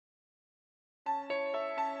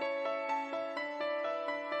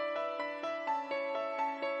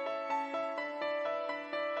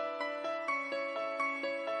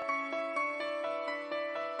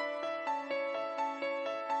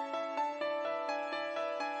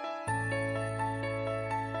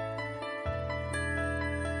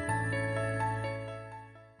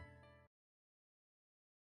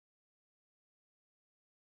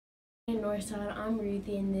Northside. I'm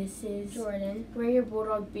Ruthie and this is Jordan. We're your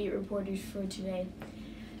Bulldog Beat reporters for today.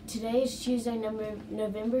 Today is Tuesday,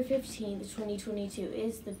 November 15th, 2022. It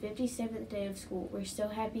is the 57th day of school. We're so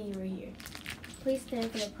happy you are here. Please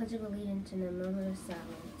stand for the Pledge of Allegiance and a moment of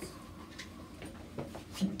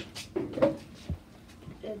silence.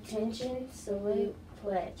 Attention, salute,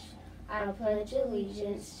 pledge. I pledge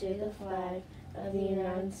allegiance to the flag of the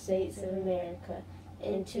United States of America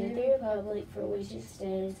and to the republic for which it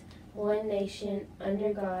stands, one nation,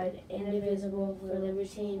 under God, indivisible, for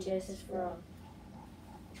liberty and justice for all.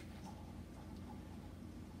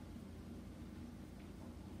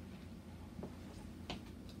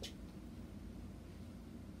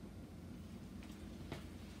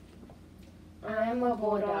 I am a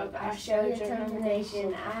bulldog. I show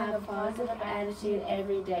determination. I have a positive attitude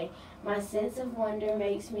every day. My sense of wonder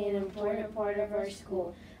makes me an important part of our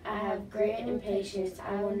school. I have grit and patience.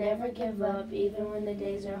 I will never give up even when the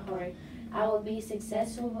days are hard. I will be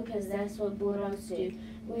successful because that's what bulldogs do.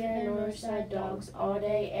 We are Northside dogs all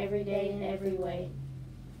day, every day, in every way.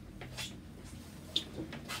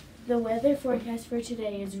 The weather forecast for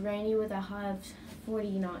today is rainy with a high of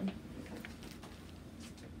 49.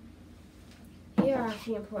 Here are a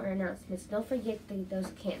few important announcements. Don't forget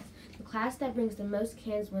those cans. The class that brings the most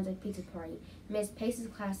cans wins a pizza party. Miss Pace's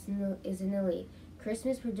class is in the lead.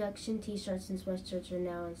 Christmas production t-shirts and sweatshirts are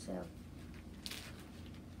now on sale.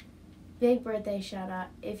 Big birthday shout out.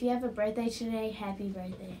 If you have a birthday today, happy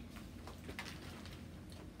birthday.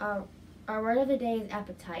 Our word of the day is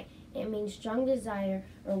appetite. It means strong desire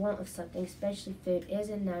or want of something, especially food. It is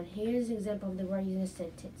a noun. Here is an example of the word used in a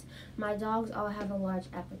sentence. My dogs all have a large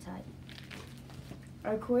appetite.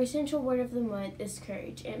 Our core essential word of the month is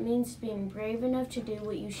courage. It means being brave enough to do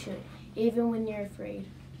what you should, even when you're afraid.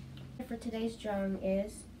 For today's drawing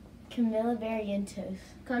is Camilla Barrientos.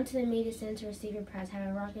 Come to the media center to receive your prize. Have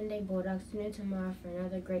a rockin' day, Bulldogs. Tune in tomorrow for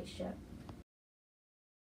another great show.